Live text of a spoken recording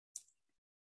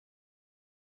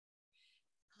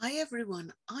Hi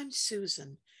everyone, I'm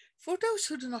Susan. For those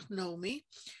who do not know me,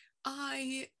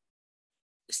 I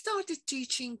started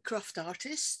teaching Craft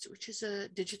Artist, which is a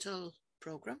digital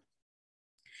program.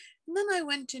 And then I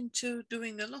went into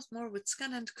doing a lot more with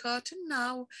Scan and Cut, and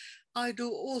now I do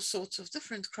all sorts of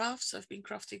different crafts. I've been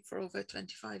crafting for over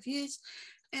 25 years,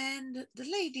 and the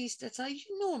ladies that I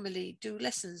normally do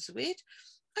lessons with,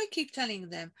 I keep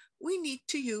telling them we need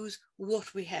to use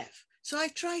what we have. So I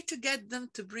try to get them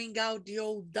to bring out the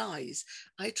old dies.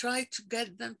 I try to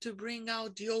get them to bring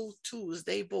out the old tools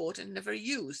they bought and never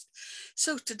used.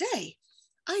 So today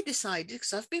I decided,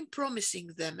 because I've been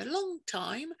promising them a long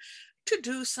time, to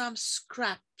do some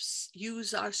scraps,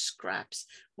 use our scraps.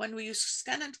 When we use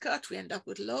Scan and Cut, we end up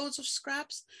with loads of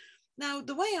scraps. Now,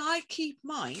 the way I keep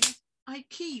mine, I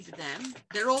keep them,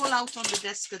 they're all out on the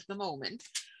desk at the moment,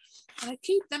 and I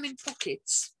keep them in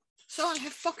pockets. So I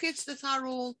have pockets that are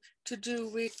all to do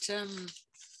with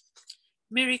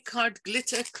Miri card,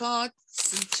 glitter cards,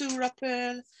 and Tura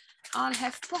Pearl. I'll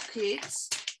have pockets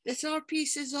that are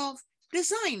pieces of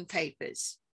design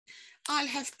papers. I'll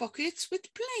have pockets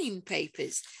with plain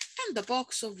papers and a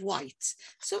box of whites.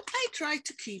 So I try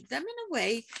to keep them in a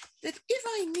way that if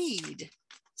I need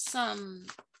some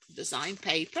design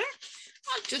paper,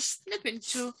 I'll just snip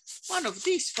into one of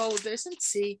these folders and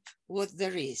see what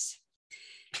there is.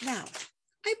 Now,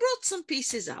 I brought some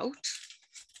pieces out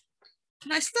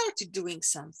and I started doing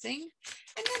something,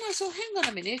 and then I thought, hang on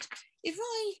a minute, if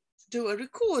I do a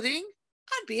recording,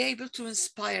 I'd be able to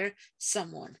inspire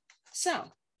someone.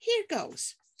 So here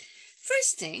goes.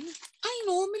 First thing, I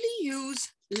normally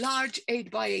use large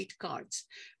 8x8 cards,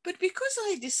 but because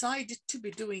I decided to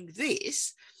be doing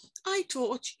this, I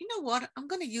thought, you know what, I'm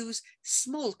going to use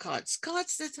small cards,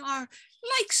 cards that are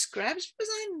like scraps, because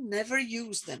I never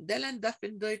use them. They'll end up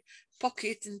in the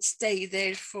pocket and stay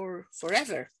there for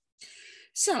forever.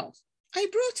 So I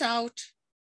brought out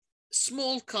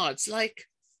small cards like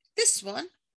this one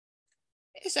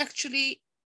is actually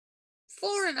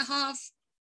 4.5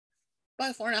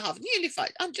 by 4.5, nearly 5.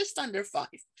 I'm just under 5.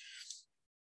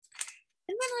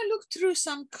 And then I looked through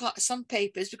some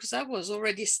papers because I was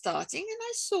already starting, and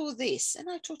I saw this, and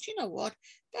I thought, you know what,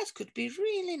 that could be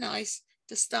really nice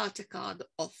to start a card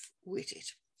off with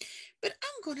it. But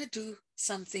I'm going to do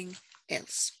something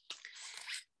else.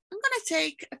 I'm going to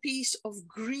take a piece of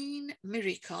green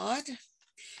Miri card,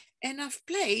 and I've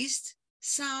placed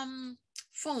some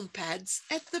foam pads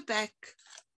at the back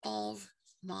of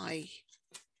my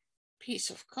piece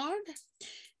of card.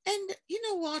 And you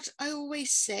know what I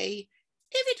always say,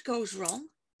 if it goes wrong,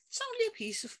 it's only a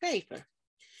piece of paper.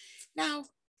 Now,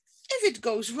 if it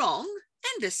goes wrong,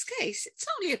 in this case, it's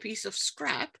only a piece of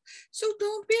scrap, so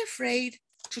don't be afraid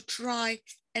to try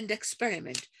and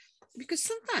experiment, because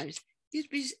sometimes you'd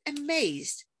be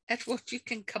amazed at what you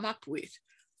can come up with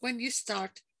when you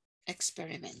start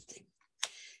experimenting.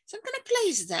 So I'm going to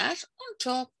place that on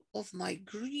top of my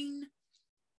green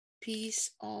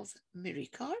piece of Miri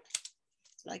card,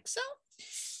 like so.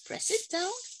 Press it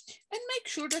down and make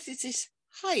sure that it is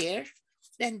higher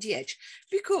than the edge,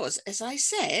 because as I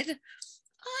said,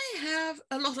 I have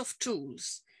a lot of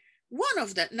tools. One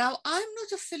of them, now I'm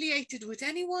not affiliated with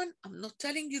anyone. I'm not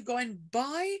telling you go and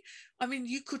buy. I mean,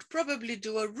 you could probably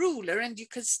do a ruler and you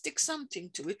can stick something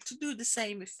to it to do the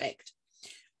same effect.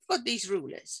 I've got these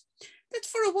rulers that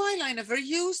for a while I never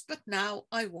used, but now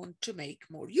I want to make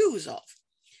more use of.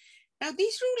 Now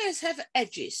these rulers have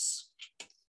edges,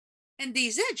 and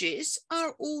these edges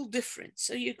are all different.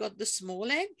 So you've got the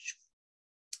small edge,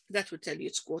 that would tell you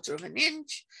it's 1/4 of an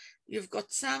inch. You've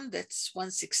got some that's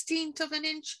 1/16 of an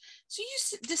inch. So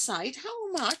you decide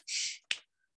how much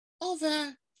of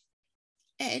a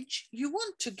edge you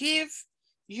want to give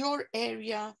your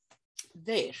area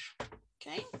there.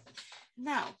 Okay.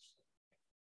 Now,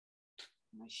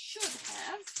 I should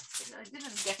have, but I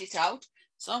didn't get it out.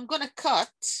 So I'm going to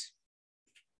cut.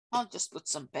 I'll just put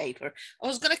some paper. I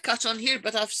was going to cut on here,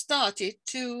 but I've started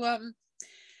to,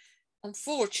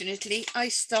 unfortunately, I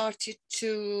started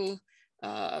to,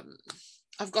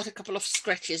 I've got a couple of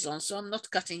scratches on, so I'm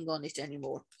not cutting on it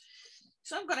anymore.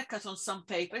 So I'm going to cut on some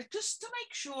paper just to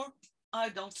make sure I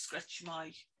don't scratch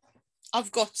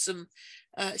I've got some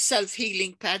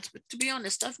self-healing pads, but to be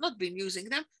honest, I've not been using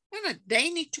them, and they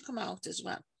need to come out as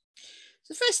well.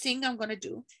 The first thing I'm going to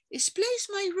do is place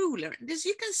my ruler. And as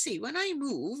you can see, when I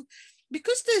move,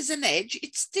 because there's an edge,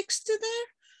 it sticks to there.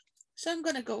 So I'm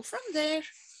going to go from there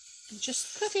and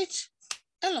just cut it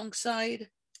alongside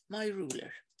my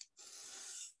ruler.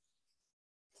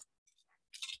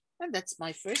 And that's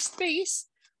my first piece,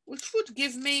 which would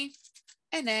give me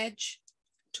an edge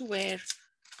to where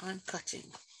I'm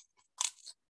cutting.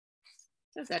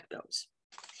 So that goes.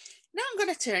 Now I'm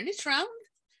going to turn it round.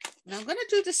 And I'm going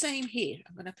to do the same here.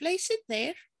 I'm going to place it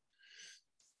there.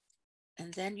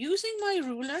 And then using my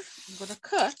ruler, I'm going to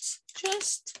cut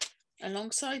just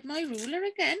alongside my ruler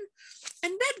again.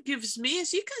 And that gives me,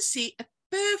 as you can see, a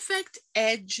perfect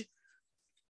edge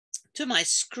to my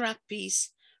scrap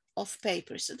piece of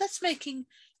paper. So that's making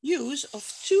use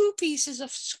of 2 pieces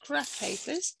of scrap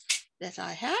papers that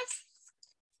I have.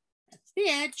 That's the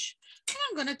edge. And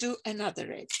I'm going to do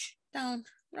another edge down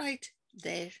right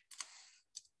there.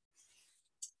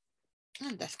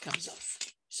 And that comes off.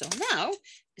 So now,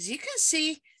 as you can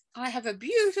see, I have a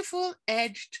beautiful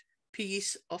edged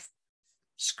piece of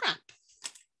scrap,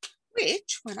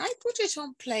 which when I put it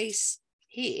on place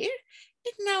here,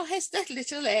 it now has that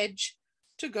little edge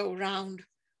to go around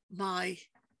my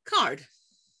card.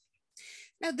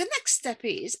 Now the next step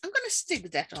is I'm going to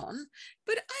stick that on,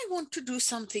 but I want to do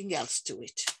something else to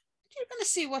it. You're going to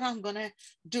see what I'm going to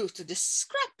do to this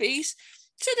scrap piece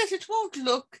so that it won't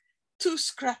look too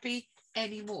scrappy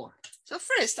anymore. So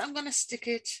first I'm going to stick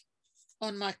it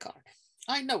on my card.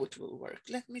 I know it will work.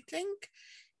 Let me think.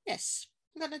 Yes,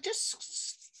 I'm going to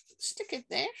just stick it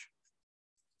there.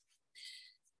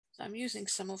 So I'm using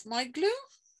some of my glue.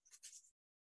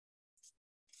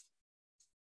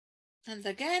 And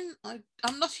again,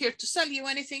 I'm not here to sell you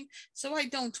anything, so I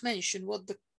don't mention what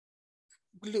the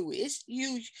glue is.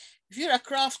 If you're a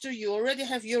crafter, you already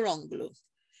have your own glue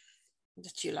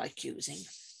that you like using.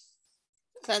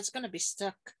 That's going to be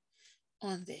stuck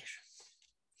on there.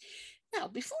 Now,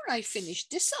 before I finish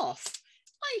this off,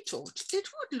 I thought it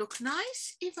would look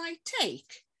nice if I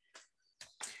take.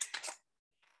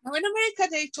 Now, in America,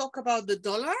 they talk about the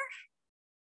dollar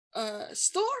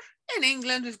store. In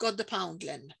England, we've got the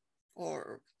Poundland,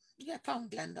 or yeah,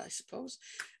 Poundland, I suppose.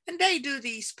 And they do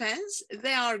these pens.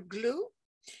 They are glue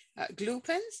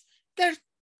pens. They're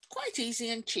quite easy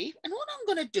and cheap. And what I'm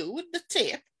going to do with the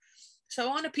tip, so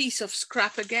on a piece of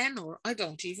scrap again, or I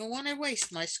don't even want to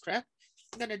waste my scrap,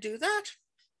 I'm going to do that.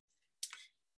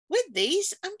 With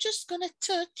these, I'm just going to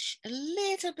touch a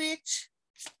little bit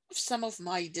of some of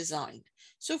my design.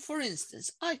 So for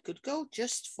instance, I could go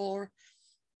just for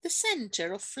the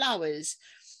center of flowers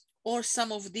or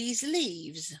some of these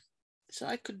leaves. So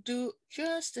I could do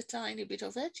just a tiny bit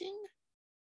of edging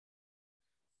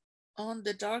on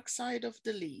the dark side of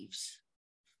the leaves.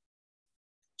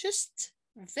 Just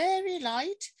very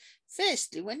light.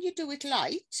 Firstly, when you do it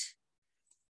light,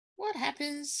 what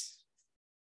happens?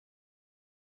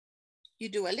 You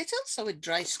do a little so it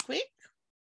dries quick.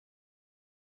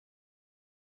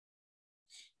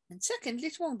 And secondly,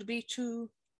 it won't be too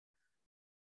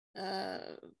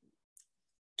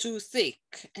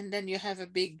thick, and then you have a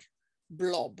big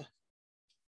blob.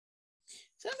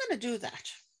 So I'm going to do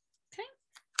that. Okay.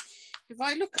 If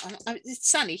I look, it's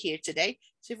sunny here today.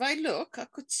 So if I look, I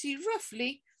could see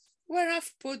roughly where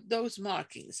I've put those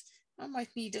markings. I might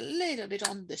need a little bit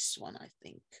on this one, I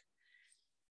think.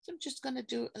 So I'm just going to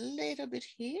do a little bit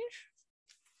here,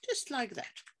 just like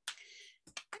that.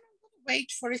 And I'm going to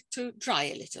wait for it to dry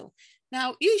a little.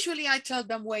 Now, usually I tell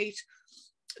them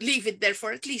leave it there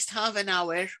for at least half an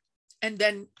hour, and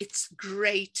then it's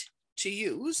great to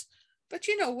use. But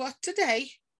you know what,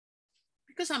 today,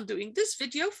 because I'm doing this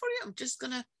video for you, I'm just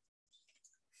going to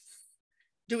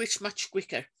do it much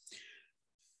quicker.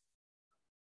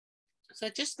 So I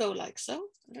just go like so,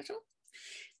 a little.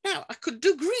 Now I could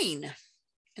do green,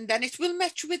 and then it will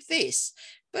match with this.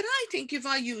 But I think if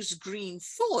I use green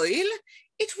foil,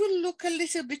 it will look a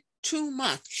little bit too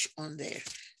much on there.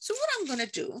 So what I'm going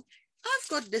to do, I've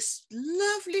got this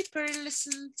lovely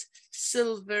pearlescent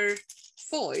silver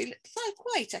foil that I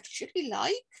quite actually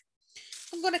like.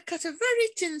 I'm going to cut a very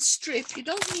thin strip. You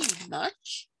don't need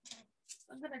much.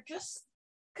 I'm going to just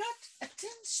cut a thin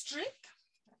strip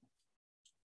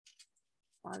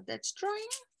while that's drying.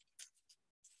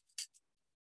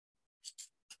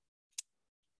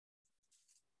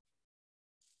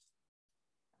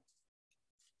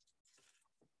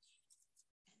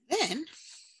 Then,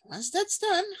 once that's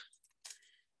done,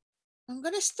 I'm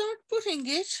going to start putting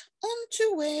it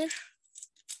onto where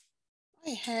I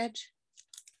had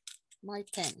my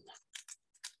pen.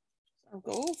 I'll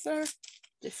go over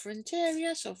different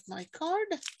areas of my card.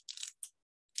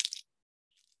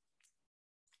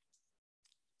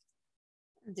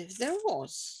 And if there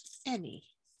was any,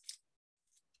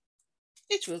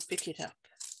 it will pick it up.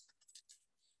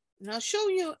 And I'll show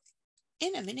you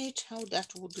in a minute how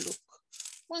that would look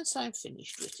once I'm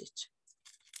finished with it.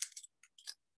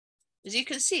 As you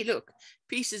can see, look,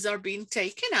 pieces are being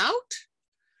taken out.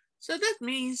 So that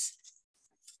means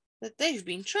that they've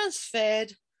been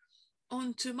transferred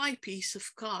onto my piece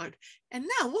of card. And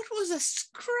now what was a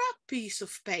scrap piece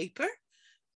of paper,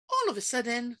 all of a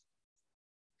sudden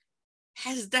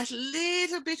has that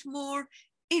little bit more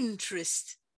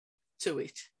interest to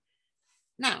it.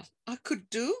 Now I could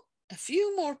do a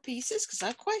few more pieces because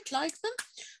I quite like them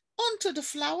onto the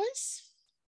flowers.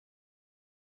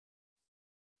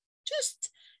 Just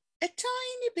a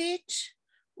tiny bit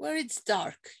where it's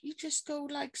dark. You just go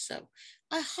like so.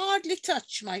 I hardly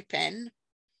touch my pen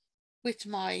with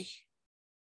my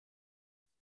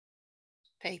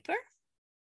paper.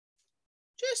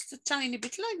 Just a tiny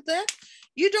bit like that.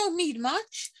 You don't need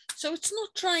much, so it's not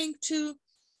trying to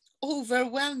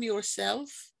overwhelm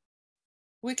yourself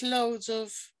with loads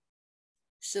of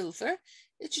silver.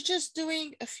 It's just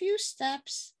doing a few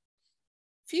steps,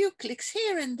 few clicks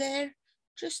here and there,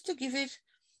 just to give it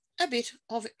a bit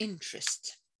of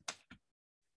interest.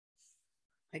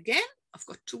 Again, I've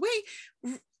got to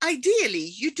wait.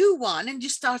 Ideally, you do one and you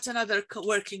start another,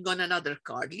 working on another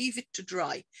card, leave it to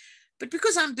dry. But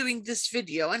because I'm doing this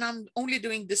video and I'm only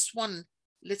doing this one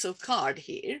little card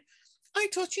here, I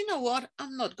thought, you know what,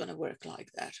 I'm not going to work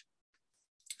like that.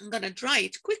 I'm going to dry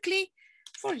it quickly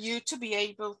for you to be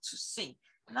able to see.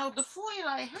 Now the foil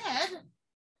I had,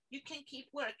 you can keep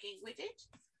working with it.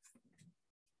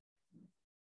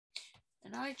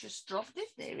 And I just dropped it,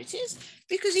 there it is,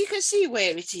 because you can see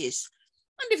where it is.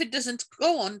 And if it doesn't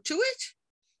go on to it,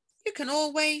 you can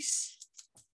always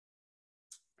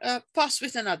pass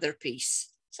with another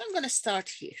piece. So I'm going to start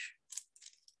here.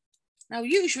 Now,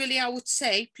 usually I would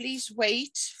say, please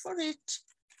wait for it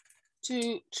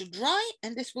to dry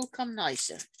and this will come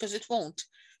nicer because it won't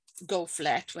go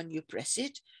flat when you press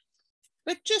it.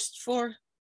 But just for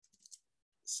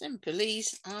simple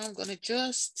ease, I'm going to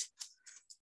just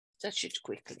touch it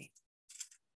quickly.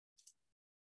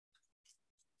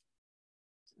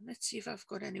 Let's see if I've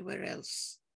got anywhere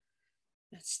else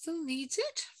that still needs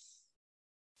it.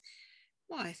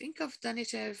 Well, I think I've done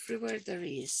it everywhere there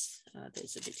is.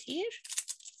 There's a bit here.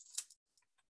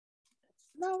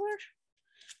 Flower.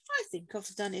 I think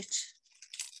I've done it.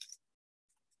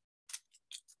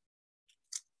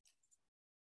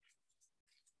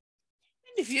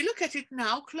 And if you look at it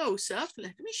now close up,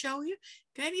 let me show you.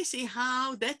 Can you see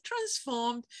how that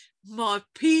transformed my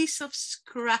piece of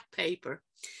scrap paper?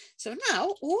 So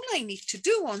now all I need to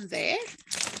do on there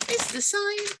is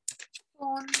decide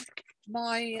on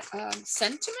my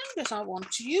sentiment that I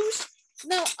want to use.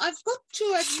 Now I've got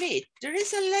to admit there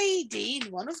is a lady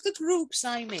in one of the groups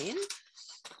I'm in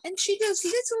and she does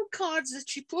little cards that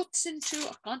she puts into,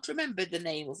 I can't remember the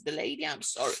name of the lady, I'm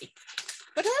sorry.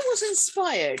 But I was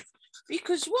inspired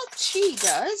because what she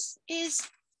does is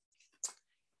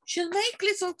she'll make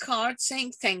little cards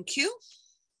saying thank you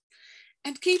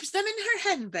and keeps them in her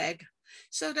handbag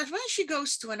so that when she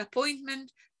goes to an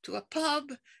appointment, to a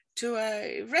pub, to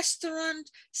a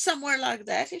restaurant, somewhere like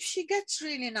that, if she gets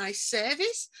really nice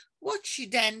service, what she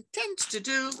then tends to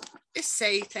do is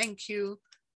say thank you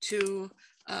to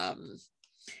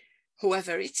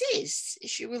whoever it is.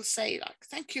 She will say like,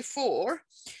 thank you for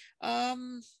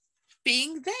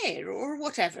being there or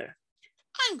whatever.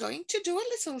 I'm going to do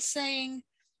a little saying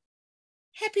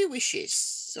happy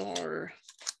wishes or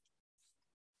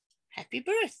happy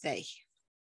birthday.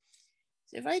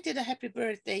 So if I did a happy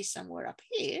birthday somewhere up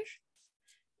here,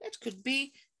 that could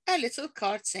be a little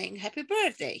card saying happy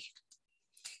birthday.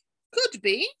 Could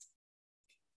be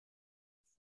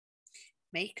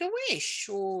make a wish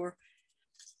or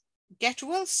get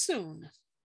well soon.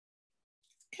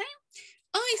 Okay,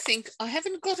 I think I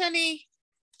haven't got any,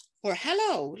 or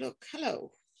hello, look,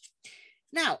 hello.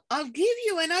 Now, I'll give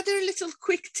you another little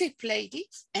quick tip,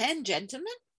 ladies and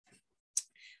gentlemen.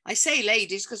 I say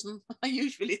ladies because I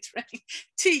usually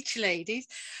teach ladies.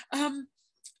 Another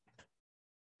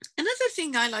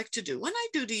thing I like to do when I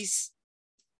do these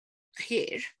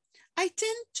here, I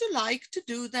tend to like to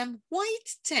do them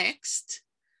white text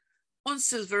on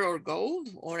silver or gold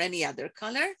or any other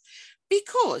color,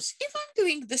 because if I'm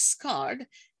doing this card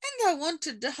and I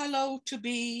wanted the hello to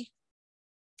be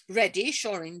reddish,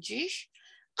 orangish,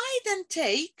 I then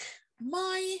take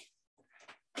my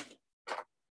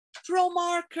draw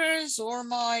markers or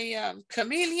my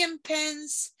chameleon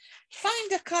pens,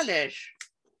 find a color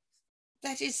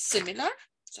that is similar.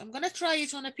 So I'm going to try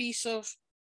it on a piece of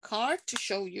card to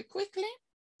show you quickly.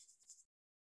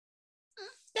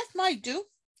 That might do.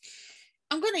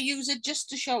 I'm going to use it just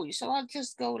to show you. So I'll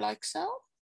just go like so.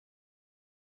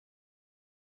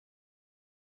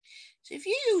 So if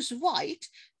you use white,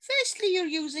 firstly, you're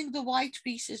using the white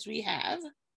pieces we have.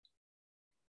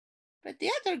 But the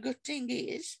other good thing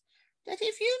is that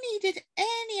if you needed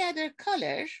any other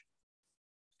color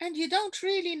and you don't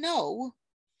really know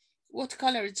what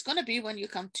color it's going to be when you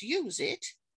come to use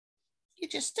it, you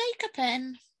just take a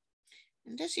pen,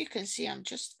 and as you can see, I'm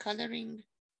just coloring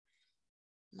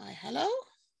my hello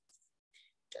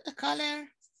to the color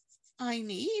I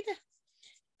need,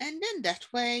 and then that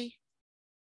way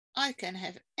I can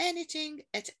have anything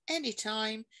at any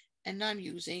time, and I'm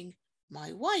using my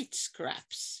white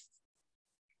scraps.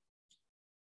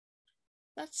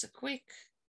 That's a quick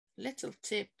little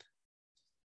tip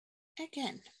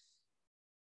again.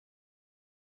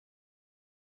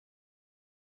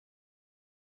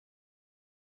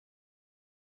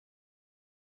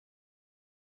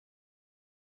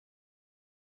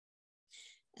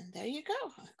 And there you go,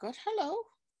 I got hello.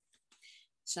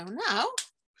 So now,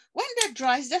 when that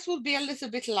dries, that will be a little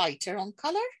bit lighter on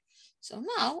color. So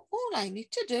now all I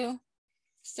need to do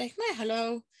is take my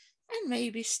hello and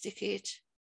maybe stick it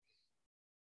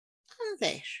on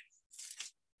there.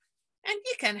 And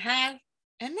you can have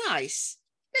a nice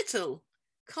little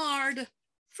card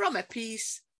from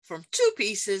two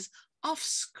pieces of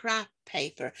scrap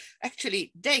paper.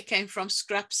 Actually, they came from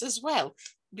scraps as well,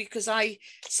 because I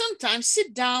sometimes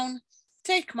sit down,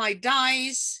 take my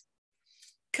dies,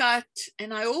 cut,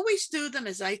 and I always do them,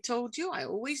 as I told you, I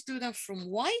always do them from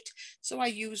white. So I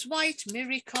use white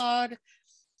Miri card,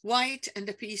 white, and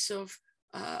a piece of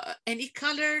any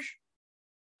color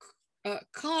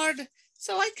card,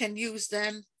 so I can use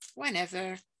them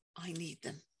whenever I need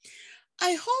them.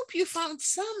 I hope you found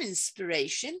some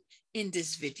inspiration in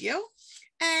this video,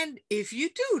 and if you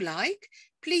do like,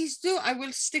 please do, I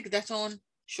will stick that on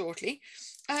shortly.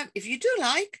 If you do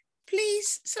like,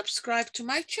 please subscribe to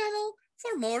my channel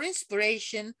for more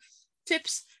inspiration,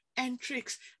 tips and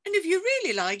tricks. And if you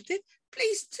really liked it,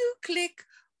 please do click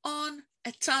on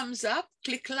a thumbs up,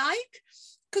 click like,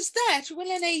 because that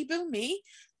will enable me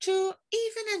to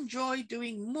even enjoy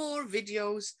doing more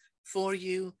videos for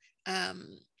you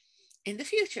in the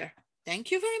future.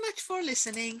 Thank you very much for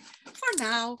listening. For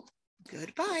now,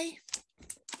 goodbye.